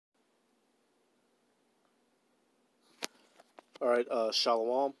All right,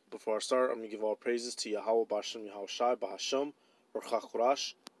 Shalom. Before I start, I'm going to give all praises to Yahweh, Bashem, Yahweh Shai, Bahasham, or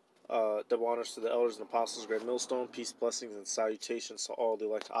Chachurash. Double honors to the elders and apostles, Great Millstone. Peace, blessings, and salutations to all the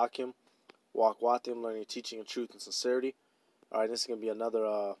elect Akim. Walk Watim, learning, teaching, and truth and sincerity. All right, this is going to be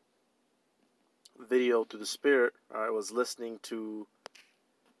another video through the Spirit. All right, I was listening to,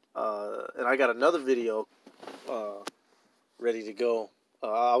 and I got another video ready to go.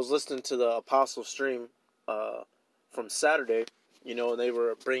 I was listening to the Apostle stream from Saturday, and they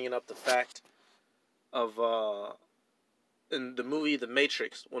were bringing up the fact of in the movie The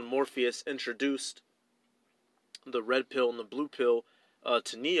Matrix, when Morpheus introduced the red pill and the blue pill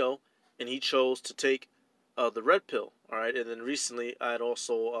to Neo, and he chose to take the red pill. All right, and then recently I had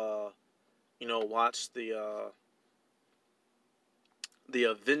also watched the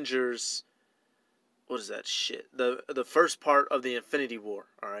Avengers. What is that shit? The first part of the Infinity War.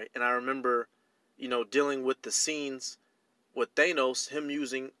 All right, and I remember, dealing with the scenes with Thanos, him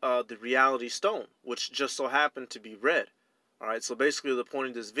using the Reality Stone, which just so happened to be red. All right, so basically the point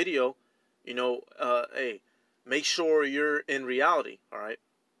of this video, hey, make sure you're in reality. All right,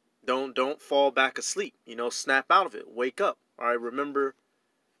 don't fall back asleep. Snap out of it. Wake up. All right, remember.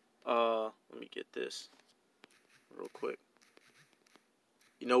 Let me get this real quick.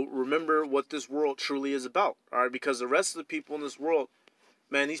 Remember what this world truly is about. All right, because the rest of the people in this world,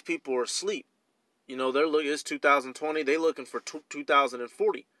 man, these people are asleep. It's 2020. They're looking for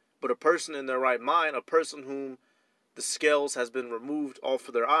 2040. But a person in their right mind, a person whom the scales has been removed off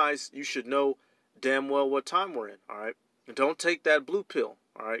of their eyes, you should know damn well what time we're in. All right, and don't take that blue pill.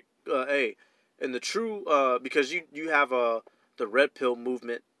 All right, hey, and the true because you have the red pill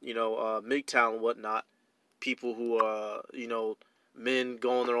movement, MGTOW and whatnot, people who men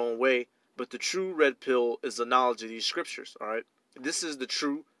going their own way. But the true red pill is the knowledge of these scriptures. All right, this is the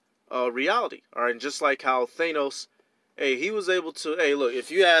true reality. All right, and just like how Thanos, hey, he was able to. Hey, look,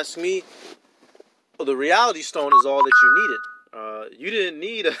 if you ask me, the Reality Stone is all that you needed. You didn't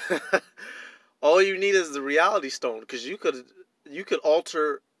need all you need is the Reality Stone, because you could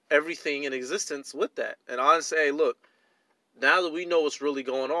alter everything in existence with that. And honestly, hey, look, now that we know what's really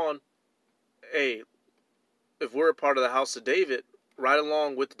going on, hey, if we're a part of the house of David, right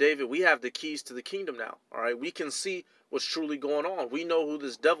along with David, we have the keys to the kingdom now. All right, we can see what's truly going on. We know who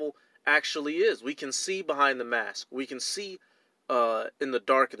this devil actually is. We can see behind the mask. We can see in the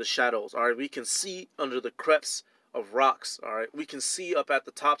dark of the shadows. All right, we can see under the creps of rocks. All right, we can see up at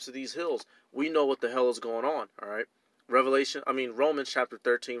the tops of these hills. We know what the hell is going on. All right, Romans chapter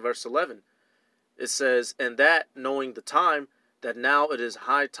 13 verse 11. It says, "And that knowing the time, that now it is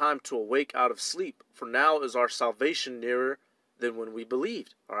high time to awake out of sleep, for now is our salvation nearer than when we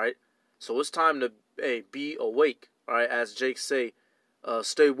believed." All right, so it's time to be awake. All right, as Jake say,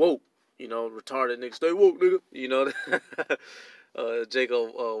 stay woke. Retarded nigga, stay woke, nigga. Jake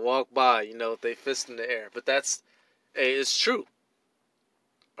will walk by, with their fist in the air. But that's, it's true.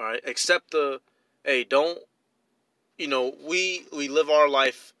 All right, except don't, we live our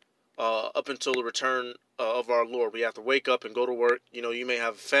life up until the return of our Lord. We have to wake up and go to work. You may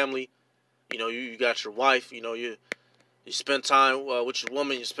have a family. You got your wife. You spend time with your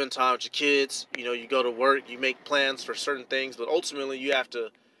woman. You spend time with your kids. You go to work. You make plans for certain things. But ultimately, you have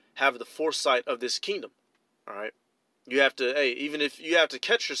to have the foresight of this kingdom. All right. You have to, even if you have to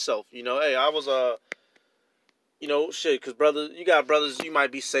catch yourself, I was, shit, because you got brothers, you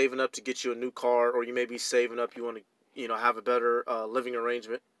might be saving up to get you a new car, or you may be saving up, you want to, have a better living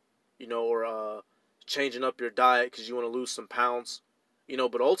arrangement, or changing up your diet because you want to lose some pounds,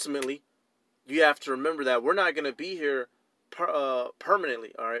 but ultimately, you have to remember that we're not going to be here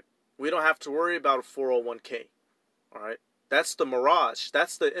permanently, all right? We don't have to worry about a 401k, all right? That's the mirage.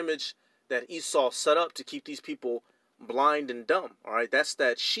 That's the image that Esau set up to keep these people blind and dumb. All right, that's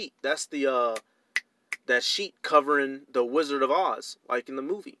that sheet. That's the that sheet covering the Wizard of Oz, like in the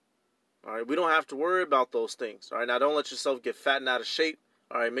movie. All right, we don't have to worry about those things. All right, now don't let yourself get fat and out of shape.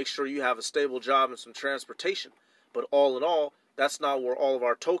 All right, make sure you have a stable job and some transportation. But all in all, that's not where all of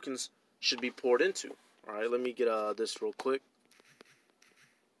our tokens should be poured into. All right, let me get this real quick.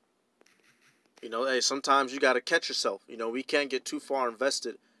 Sometimes you got to catch yourself. We can't get too far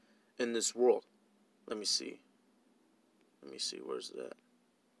invested in this world. Let me see, where's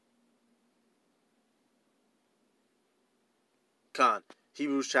that?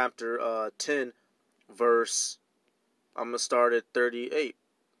 Hebrews chapter 10, verse, I'm going to start at 38.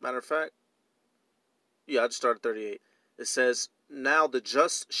 Matter of fact, I just started 38. It says, "Now the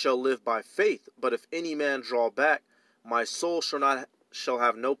just shall live by faith, but if any man draw back, my soul shall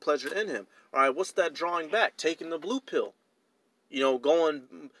have no pleasure in him." All right, what's that drawing back? Taking the blue pill.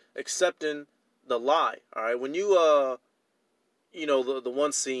 Accepting the lie. All right, when you you know, the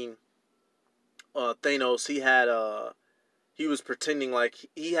one scene, Thanos, he was pretending like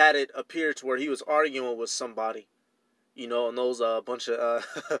he had it appear to where he was arguing with somebody, you know, and those bunch of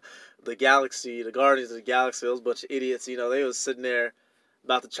the Guardians of the Galaxy, those bunch of idiots, you know, they was sitting there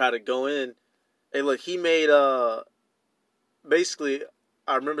about to try to go in. Hey, look, he made basically,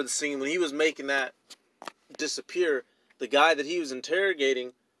 I remember the scene when he was making that disappear. The guy that he was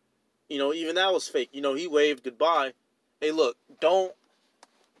interrogating, you know, even that was fake. You know, he waved goodbye. Hey, look, don't.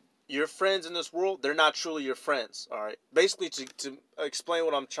 Your friends in this world, they're not truly your friends, all right? Basically, to explain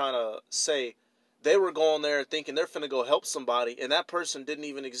what I'm trying to say, they were going there thinking they're finna go help somebody, and that person didn't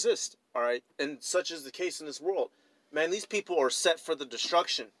even exist, all right? And such is the case in this world. Man, these people are set for the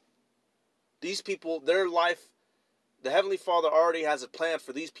destruction. These people, their life, the Heavenly Father already has a plan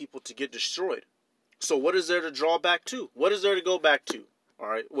for these people to get destroyed. So what is there to draw back to? What is there to go back to? All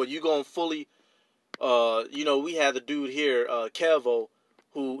right, well, you going fully, you know, we had the dude here, Kevo,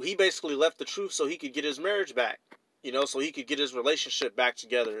 who he basically left the truth so he could get his marriage back, you know, so he could get his relationship back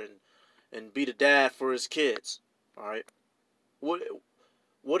together and be the dad for his kids. All right,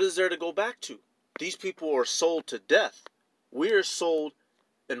 what is there to go back to? These people are sold to death. We are sold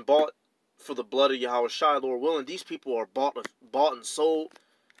and bought for the blood of Yahweh Shai, Lord willing. These people are bought and sold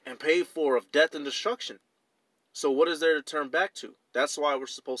and paid for of death and destruction. So what is there to turn back to? That's why we're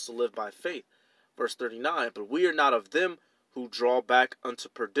supposed to live by faith. Verse 39, but we are not of them who draw back unto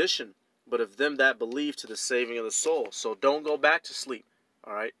perdition, but of them that believe to the saving of the soul. So don't go back to sleep.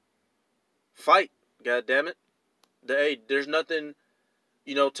 All right? Fight. God damn it. Hey, there's nothing,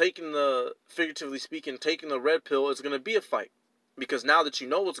 you know, figuratively speaking, taking the red pill is going to be a fight. Because now that you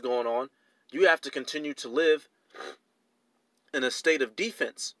know what's going on, you have to continue to live in a state of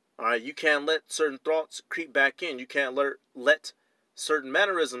defense. All right, you can't let certain thoughts creep back in. You can't let certain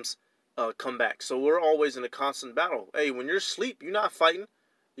mannerisms come back. So we're always in a constant battle. Hey, when you're asleep, you're not fighting.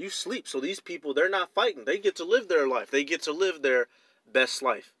 You sleep. So these people, they're not fighting. They get to live their life. They get to live their best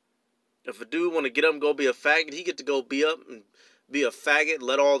life. If a dude want to get up and go be a faggot, he get to go be up and be a faggot.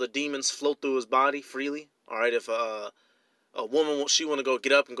 Let all the demons float through his body freely. All right, if a woman, she want to go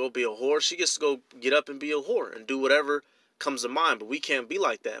get up and go be a whore, she gets to go get up and be a whore and do whatever comes to mind. But we can't be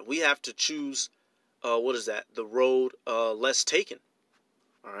like that. We have to choose, the road less taken.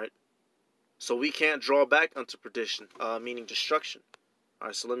 All right. So we can't draw back unto perdition, meaning destruction. All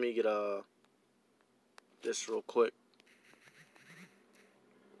right, so let me get this real quick.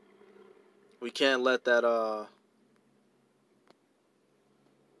 We can't let that let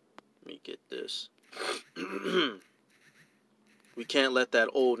me get this. We can't let that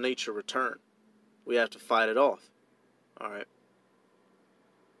old nature return. We have to fight it off. All right.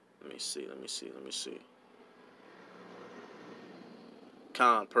 Let me see.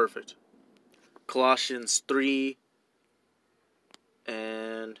 Perfect. Colossians 3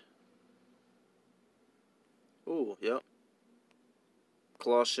 and yep.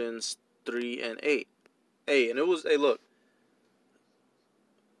 Colossians 3 and 8. Hey, and it was, hey, look.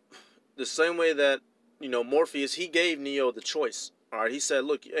 The same way that, you know, Morpheus, he gave Neo the choice. All right, he said,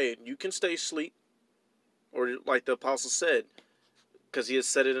 look, hey, you can stay asleep. Or like the apostle said, because he has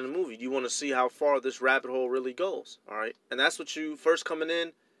said it in the movie, you want to see how far this rabbit hole really goes. All right, and that's what you first coming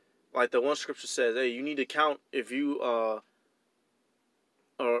in, like the one scripture says, hey, you need to count if you or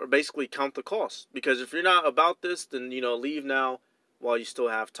basically count the cost, because if you're not about this, then, you know, leave now while you still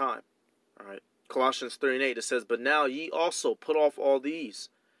have time. All right, Colossians 3 and 8, it says, but now ye also put off all these: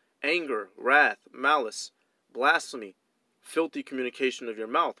 anger, wrath, malice, blasphemy, filthy communication of your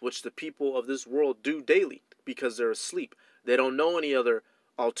mouth, which the people of this world do daily, because they're asleep. They don't know any other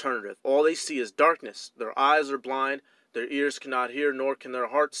alternative. All they see is darkness. Their eyes are blind. Their ears cannot hear, nor can their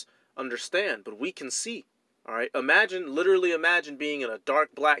hearts understand. But we can see. All right. Literally imagine being in a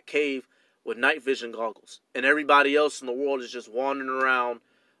dark black cave with night vision goggles, and everybody else in the world is just wandering around,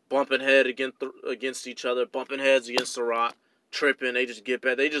 bumping head against each other, bumping heads against the rock, tripping. They just get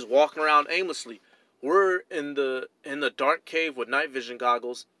back. They just walking around aimlessly. We're in the dark cave with night vision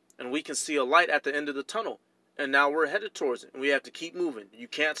goggles, and we can see a light at the end of the tunnel. And now we're headed towards it, and we have to keep moving. You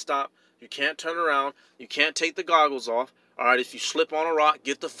can't stop. You can't turn around. You can't take the goggles off. All right, if you slip on a rock,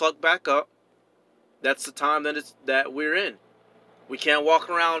 get the fuck back up. That's the time that we're in. We can't walk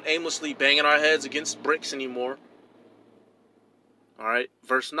around aimlessly banging our heads against bricks anymore. All right,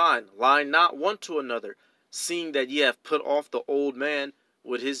 verse 9, lie not one to another, seeing that ye have put off the old man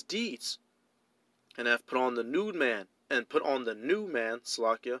with his deeds, and have put on the new man,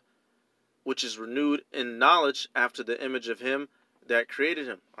 Salakia, which is renewed in knowledge after the image of him that created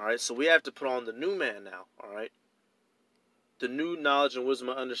him. All right, so we have to put on the new man now. All right, the new knowledge and wisdom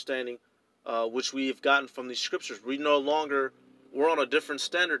and understanding, which we have gotten from these scriptures. We no longer we're on a different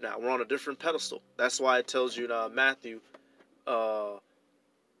standard now. We're on a different pedestal. That's why it tells you in Matthew, or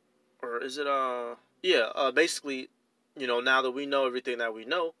is it basically, now that we know everything that we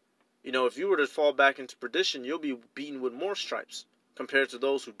know, if you were to fall back into perdition, you'll be beaten with more stripes. Compared to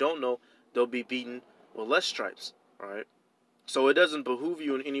those who don't know, they'll be beaten with less stripes. All right. So it doesn't behoove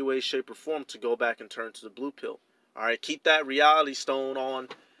you in any way, shape, or form to go back and turn to the blue pill. All right. Keep that reality stone on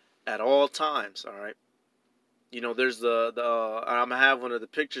at all times. All right. There's I'm gonna have one of the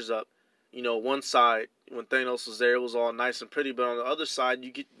pictures up. One side when Thanos was there, it was all nice and pretty, but on the other side,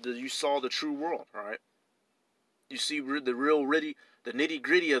 you saw the true world. All right. You see the real the nitty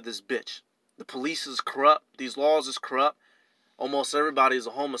gritty of this bitch. The police is corrupt. These laws is corrupt. Almost everybody is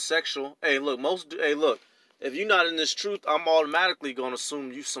a homosexual. Hey, look, if you're not in this truth, I'm automatically gonna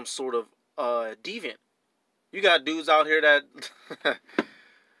assume you some sort of deviant. You got dudes out here that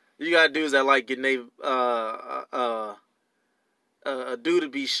you got dudes that like getting a dude to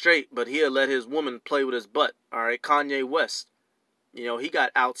be straight, but he'll let his woman play with his butt. All right, Kanye West. He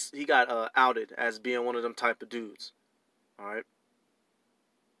got outed as being one of them type of dudes. All right.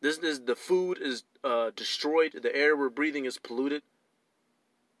 The food is destroyed. The air we're breathing is polluted.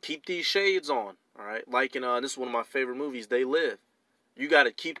 Keep these shades on. All right. Like this is one of my favorite movies, They Live. You got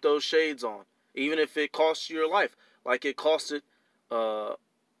to keep those shades on, even if it costs you your life, like it costed our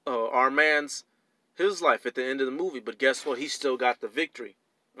man's his life at the end of the movie. But guess what? He still got the victory.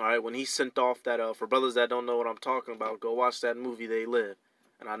 All right, when he sent off that, for brothers that don't know what I'm talking about, go watch that movie, They Live.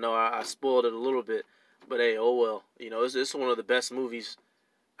 And I know I spoiled it a little bit, but hey, oh well. It's one of the best movies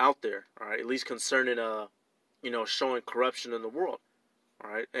out there. All right, at least concerning, showing corruption in the world.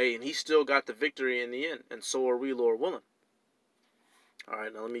 All right, hey, and he still got the victory in the end, and so are we, Lord willing. All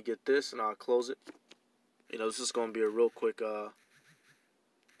right, now let me get this, and I'll close it. This is going to be a real quick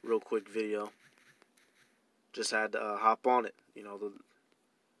video. Just had to hop on it.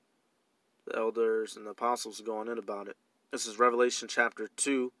 The elders and the apostles going in about it. This is Revelation chapter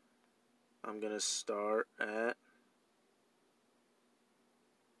 2. I'm going to start at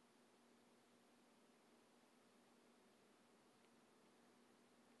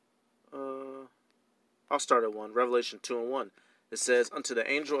I'll start at 1. Revelation 2 and 1. It says, Unto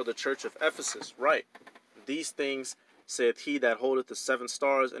the angel of the church of Ephesus write, These things saith he that holdeth the 7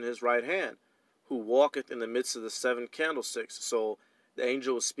 stars in his right hand, who walketh in the midst of the 7 candlesticks. So the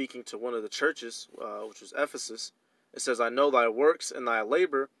angel was speaking to one of the churches, which was Ephesus. It says, I know thy works and thy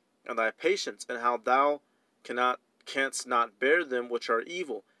labor and thy patience, and how thou canst not bear them which are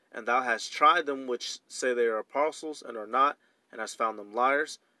evil, and thou hast tried them which say they are apostles and are not, and hast found them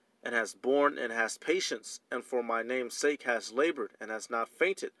liars, and hast borne and hast patience, and for my name's sake hast labored and hast not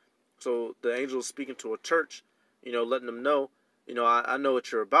fainted. So the angel is speaking to a church, letting them know, I know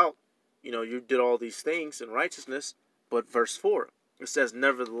what you're about. You did all these things in righteousness. But verse 4, it says,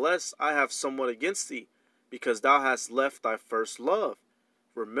 Nevertheless, I have somewhat against thee, because thou hast left thy first love.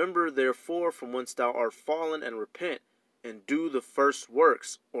 Remember therefore from whence thou art fallen, and repent, and do the first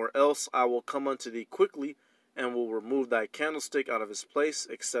works, or else I will come unto thee quickly, and will remove thy candlestick out of his place,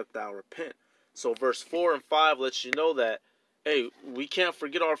 except thou repent. So verse 4 and 5 lets you know that, hey, we can't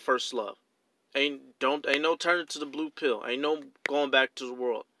forget our first love. Ain't no turning to the blue pill. Ain't no going back to the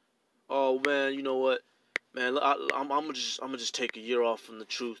world. Oh man, you know what? Man, I'm gonna just take a year off from the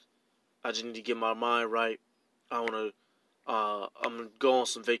truth. I just need to get my mind right. I'm gonna go on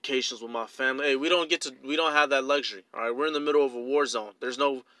some vacations with my family. Hey, we don't have that luxury. All right, we're in the middle of a war zone. There's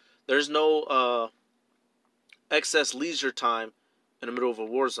no excess leisure time in the middle of a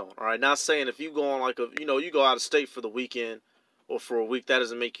war zone. All right, not saying if you go on you go out of state for the weekend or for a week, that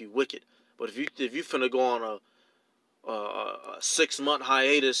doesn't make you wicked. But if you finna go on a 6-month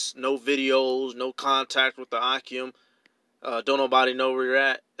hiatus, no videos, no contact with the Akim, don't nobody know where you're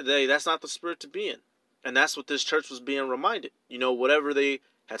at, that's not the spirit to be in. And that's what this church was being reminded. Whatever they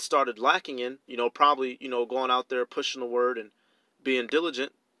had started lacking in, probably, going out there pushing the word and being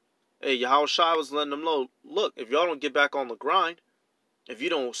diligent. Hey, Yahushua was letting them know, look, if y'all don't get back on the grind, if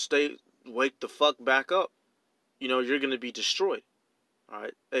you don't wake the fuck back up, you're going to be destroyed. All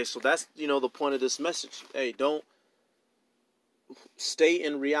right. Hey, so that's, the point of this message. Hey, don't stay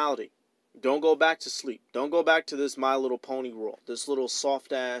in reality. Don't go back to sleep. Don't go back to this My Little Pony world. This little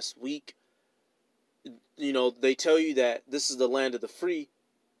soft ass, weak. They tell you that this is the land of the free.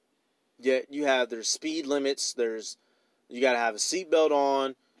 Yet there's speed limits. You got to have a seatbelt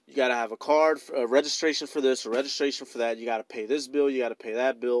on. You got to have a card, a registration for this, a registration for that. You got to pay this bill. You got to pay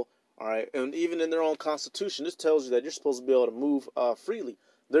that bill. All right. And even in their own constitution, this tells you that you're supposed to be able to move freely.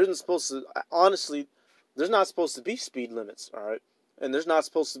 There's not supposed to be speed limits. All right. And there's not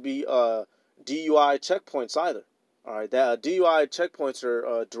supposed to be DUI checkpoints either. All right, that DUI checkpoints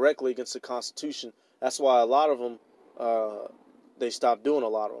are directly against the Constitution. That's why a lot of them they stopped doing a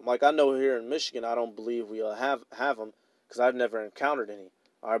lot of them. Like I know here in Michigan, I don't believe we have them because I've never encountered any.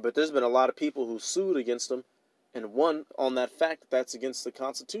 All right, but there's been a lot of people who sued against them and won on that fact that that's against the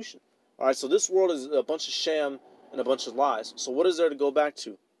Constitution. All right, so this world is a bunch of sham and a bunch of lies. So what is there to go back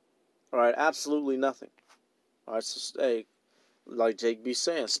to? All right, absolutely nothing. All right, so hey, like Jake B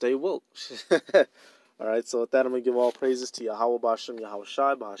saying, stay woke. All right, so with that, I'm going to give all praises to Yahweh Ba'Shem, Yahweh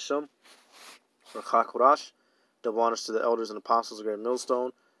Shai, Ba'Shem, Rakha double honors to the elders and apostles of Great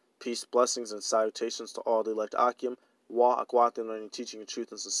Millstone, peace, blessings, and salutations to all the elect Akim, Wa, Akwat, and learning, teaching, and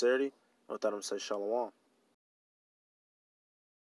truth and sincerity. And with that, I'm going to say Shalom.